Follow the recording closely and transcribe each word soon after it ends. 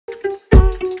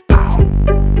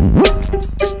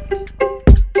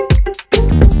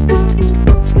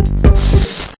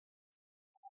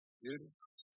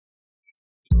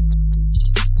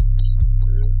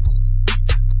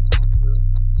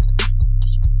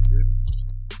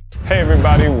Hey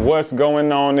everybody, what's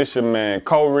going on? It's your man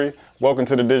Corey. Welcome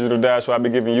to the Digital Dash, where I'll be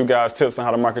giving you guys tips on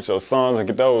how to market your songs and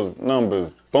get those numbers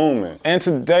booming. And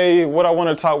today, what I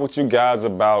want to talk with you guys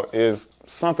about is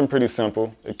something pretty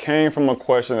simple. It came from a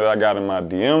question that I got in my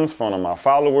DMs from one of my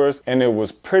followers, and it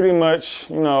was pretty much,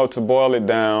 to boil it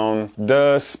down,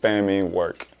 does spamming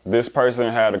work? This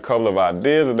person had a couple of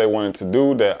ideas that they wanted to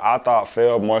do that I thought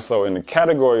fell more so in the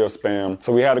category of spam.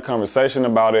 So we had a conversation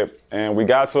about it, and we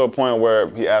got to a point where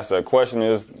he asked that question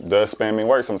does spamming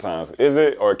work sometimes? Is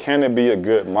it, or can it be a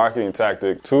good marketing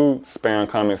tactic to spam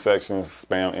comment sections,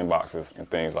 spam inboxes, and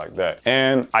things like that?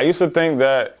 And I used to think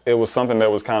that it was something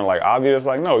that was kind of like obvious,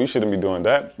 like, no, you shouldn't be doing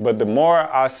that. But the more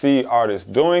I see artists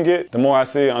doing it, the more I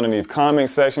see it underneath comment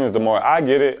sections, the more I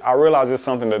get it, I realize it's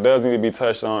something that does need to be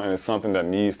touched on, and it's something that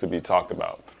needs to be talked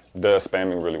about. Does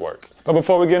spamming really work? But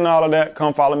before we get into all of that,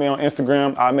 come follow me on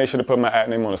Instagram. I'll make sure to put my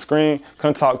 @ on the screen.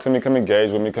 Come talk to me, come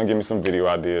engage with me, come give me some video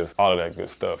ideas, all of that good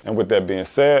stuff. And with that being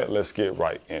said, let's get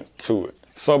right into it.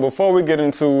 So before we get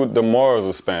into the morals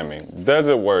of spamming, does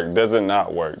it work? Does it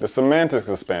not work? The semantics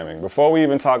of spamming. Before we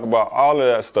even talk about all of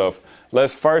that stuff,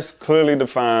 let's first clearly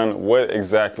define what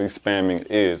exactly spamming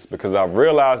is, because I've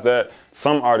realized that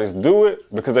some artists do it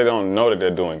because they don't know that they're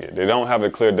doing it. They don't have a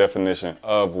clear definition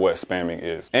of what spamming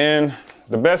is. And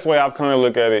the best way I've come to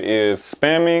look at it is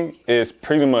spamming is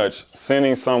pretty much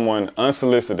sending someone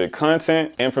unsolicited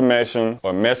content, information,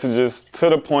 or messages to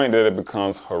the point that it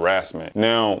becomes harassment.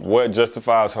 Now, what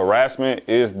justifies harassment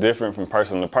is different from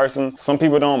person to person. Some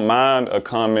people don't mind a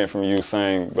comment from you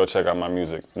saying, go check out my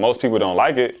music. Most people don't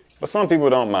like it, but some people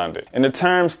don't mind it. And the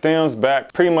term stems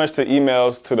back pretty much to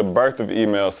emails, to the birth of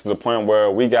emails, to the point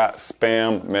where we got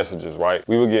spam messages, right?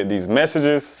 We would get these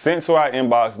messages sent to our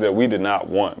inbox that we did not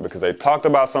want because they talked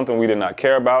about something we did not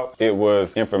care about. It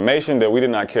was information that we did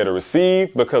not care to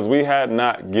receive because we had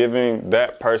not given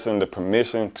that person the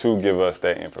permission to give us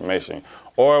that information.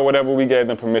 Or whatever we gave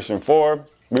them permission for,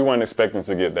 we weren't expecting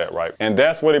to get that right. And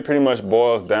that's what it pretty much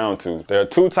boils down to. There are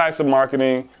two types of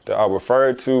marketing that are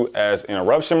referred to as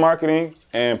interruption marketing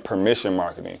and permission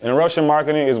marketing. Interruption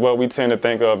marketing is what we tend to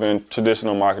think of in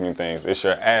traditional marketing things. It's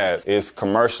your ads, it's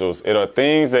commercials. It are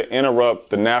things that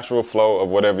interrupt the natural flow of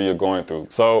whatever you're going through.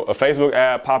 So a Facebook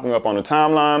ad popping up on the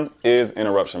timeline is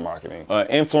interruption marketing. An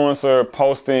influencer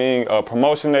posting a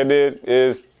promotion they did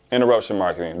is interruption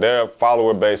marketing. Their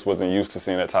follower base wasn't used to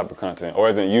seeing that type of content or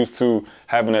isn't used to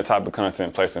having that type of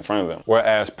content placed in front of them.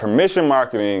 Whereas permission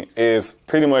marketing is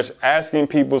pretty much asking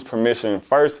people's permission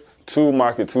first to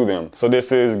market to them. So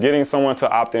this is getting someone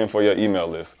to opt in for your email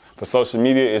list. For social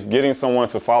media, it's getting someone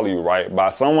to follow you, right? By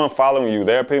someone following you,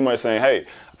 they're pretty much saying, hey,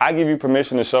 I give you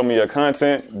permission to show me your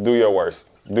content, do your worst.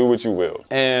 Do what you will.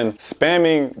 And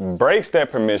spamming breaks that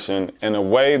permission in a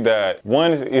way that,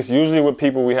 one, it's usually with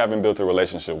people we haven't built a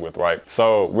relationship with, right?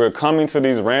 So we're coming to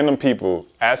these random people,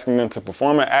 asking them to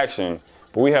perform an action,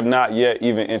 but we have not yet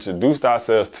even introduced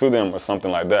ourselves to them or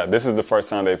something like that. This is the first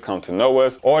time they've come to know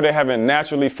us, or they haven't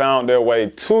naturally found their way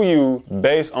to you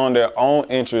based on their own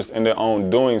interest and their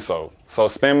own doing so. So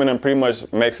spamming them pretty much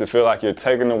makes it feel like you're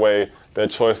taking away their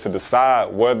choice to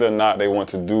decide whether or not they want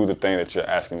to do the thing that you're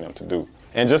asking them to do.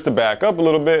 And just to back up a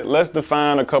little bit, let's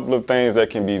define a couple of things that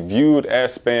can be viewed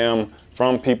as spam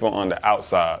from people on the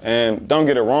outside. And don't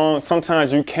get it wrong,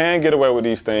 sometimes you can get away with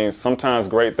these things. Sometimes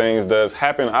great things does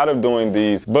happen out of doing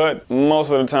these, but most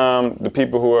of the time, the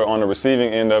people who are on the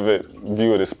receiving end of it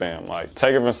view it as spam. Like,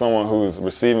 take it from someone who's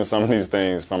receiving some of these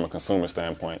things from a consumer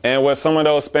standpoint. And what some of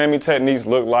those spammy techniques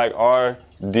look like are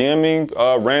DMing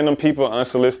random people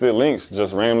unsolicited links,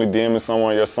 just randomly DMing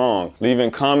someone your song, leaving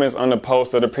comments on the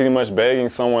post that are pretty much begging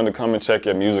someone to come and check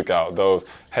your music out. Those,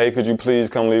 hey, could you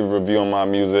please come leave a review on my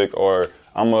music, or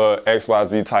I'm a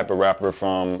XYZ type of rapper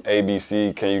from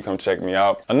ABC, can you come check me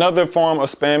out? Another form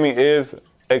of spamming is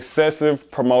excessive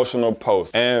promotional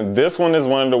posts. And this one is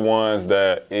one of the ones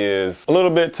that is a little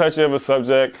bit touchy of a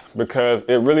subject because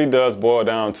it really does boil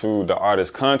down to the artist's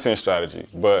content strategy.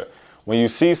 But when you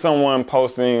see someone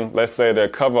posting, let's say, their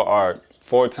cover art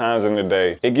 4 times in a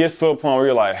day, it gets to a point where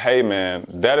you're like, hey man,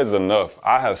 that is enough.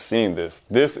 I have seen this.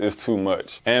 This is too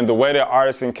much. And the way that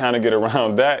artists can kind of get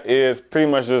around that is pretty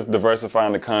much just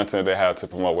diversifying the content they have to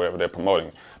promote whatever they're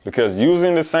promoting. Because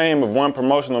using the same of one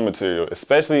promotional material,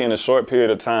 especially in a short period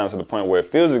of time to the point where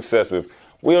it feels excessive,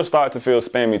 will start to feel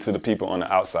spammy to the people on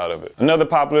the outside of it. Another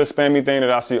popular spammy thing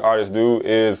that I see artists do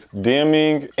is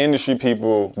DMing industry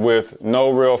people with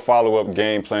no real follow-up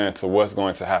game plan to what's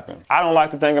going to happen. I don't like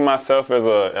to think of myself as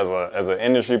an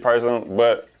industry person,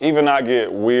 but even I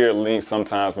get weird links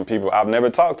sometimes from people I've never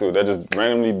talked to that just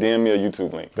randomly DM me a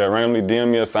YouTube link, that randomly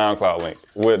DM me a SoundCloud link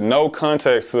with no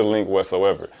context to the link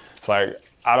whatsoever. It's like,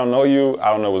 I don't know you,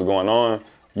 I don't know what's going on.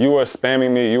 You are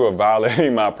spamming me, you are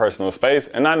violating my personal space.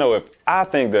 And I know if I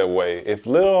think that way, if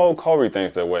little old Corey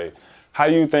thinks that way, how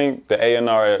do you think the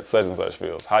A&R at such and such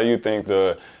feels? How do you think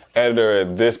the editor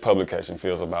at this publication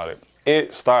feels about it?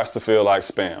 It starts to feel like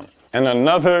spam. And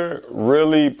another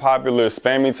really popular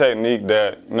spammy technique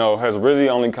that has really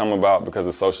only come about because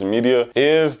of social media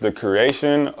is the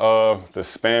creation of the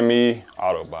spammy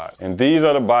Autobot. And these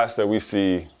are the bots that we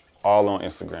see all on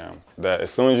Instagram, that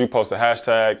as soon as you post a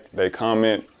hashtag, they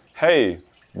comment, hey,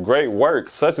 great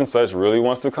work, such and such really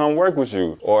wants to come work with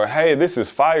you. Or, hey, this is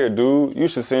fire, dude, you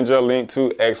should send your link to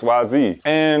XYZ.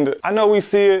 And I know we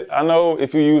see it. I know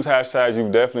if you use hashtags,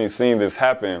 you've definitely seen this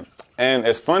happen. And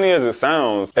as funny as it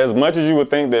sounds, as much as you would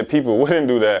think that people wouldn't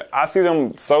do that, I see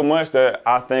them so much that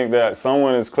I think that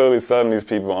someone is clearly selling these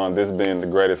people on this being the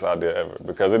greatest idea ever,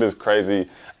 because it is crazy.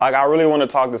 Like, I really want to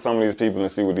talk to some of these people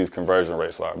and see what these conversion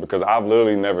rates are, because I've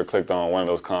literally never clicked on one of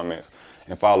those comments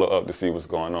and follow up to see what's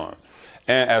going on.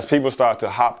 And as people start to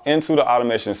hop into the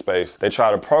automation space, they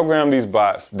try to program these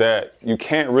bots that you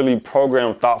can't really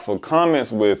program thoughtful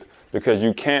comments with, because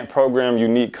you can't program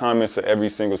unique comments to every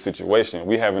single situation.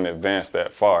 We haven't advanced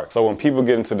that far. So when people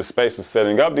get into the space of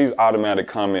setting up these automatic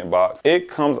comment bots, it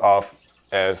comes off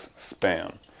as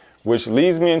spam. Which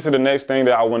leads me into the next thing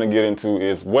that I want to get into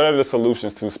is, what are the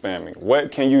solutions to spamming? What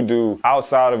can you do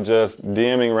outside of just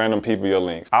DMing random people your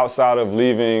links? Outside of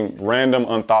leaving random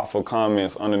unthoughtful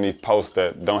comments underneath posts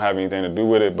that don't have anything to do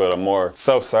with it but are more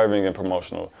self-serving and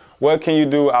promotional? What can you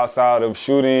do outside of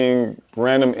shooting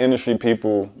random industry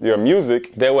people your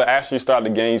music that will actually start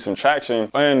to gain you some traction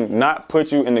and not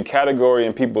put you in the category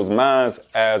in people's minds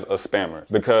as a spammer?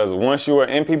 Because once you are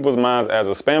in people's minds as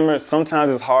a spammer,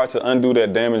 sometimes it's hard to undo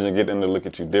that damage and get them to look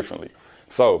at you differently.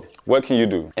 So what can you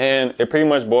do? And it pretty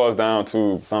much boils down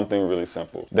to something really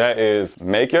simple. That is,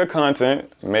 make your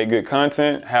content, make good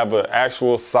content, have an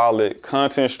actual solid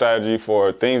content strategy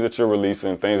for things that you're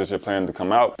releasing, things that you're planning to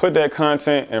come out. Put that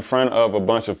content in front of a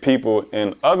bunch of people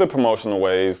in other promotional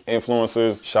ways,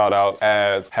 influencers, shout outs,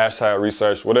 ads, hashtag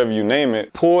research, whatever you name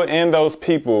it. Pull in those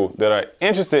people that are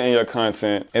interested in your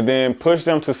content and then push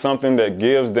them to something that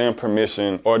gives them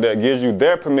permission, or that gives you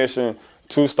their permission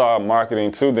to start marketing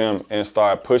to them and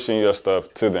start pushing your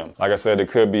stuff to them. Like I said, it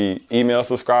could be email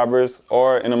subscribers,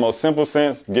 or in the most simple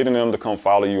sense, getting them to come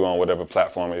follow you on whatever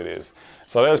platform it is.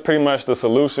 So that's pretty much the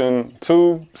solution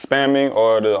to spamming,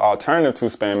 or the alternative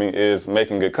to spamming is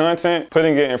making good content,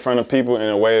 putting it in front of people in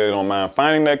a way they don't mind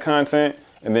finding that content,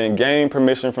 and then gain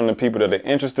permission from the people that are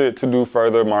interested to do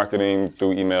further marketing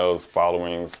through emails,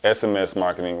 followings, SMS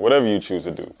marketing, whatever you choose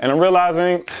to do. And I'm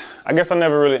realizing, I guess I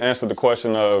never really answered the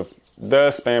question of,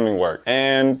 does spamming work?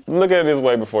 And look at it this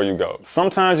way before you go.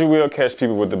 Sometimes you will catch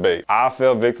people with the bait. I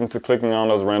fell victim to clicking on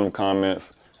those random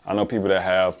comments. I know people that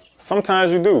have.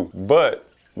 Sometimes you do. But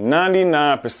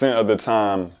 99% of the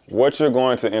time, what you're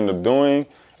going to end up doing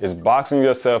is boxing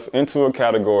yourself into a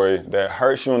category that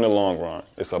hurts you in the long run.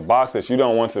 It's a box that you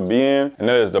don't want to be in, and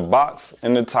that is the box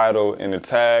in the title and the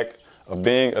tag of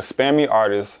being a spammy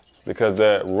artist, because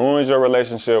that ruins your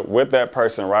relationship with that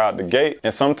person right out the gate.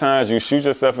 And sometimes you shoot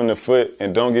yourself in the foot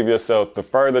and don't give yourself the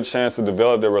further chance to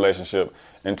develop the relationship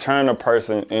and turn a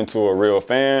person into a real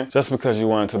fan just because you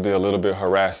want to be a little bit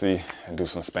harassy and do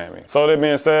some spamming. So that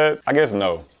being said, I guess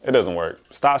no, it doesn't work.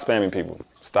 Stop spamming people.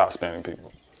 Stop spamming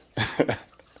people.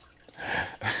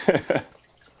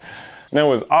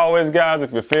 Now, as always, guys,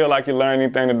 if you feel like you learned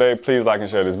anything today, please like and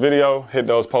share this video. Hit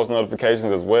those post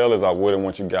notifications as well, as I wouldn't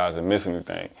want you guys to miss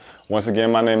anything. Once again,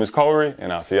 my name is Corey,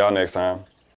 and I'll see y'all next time.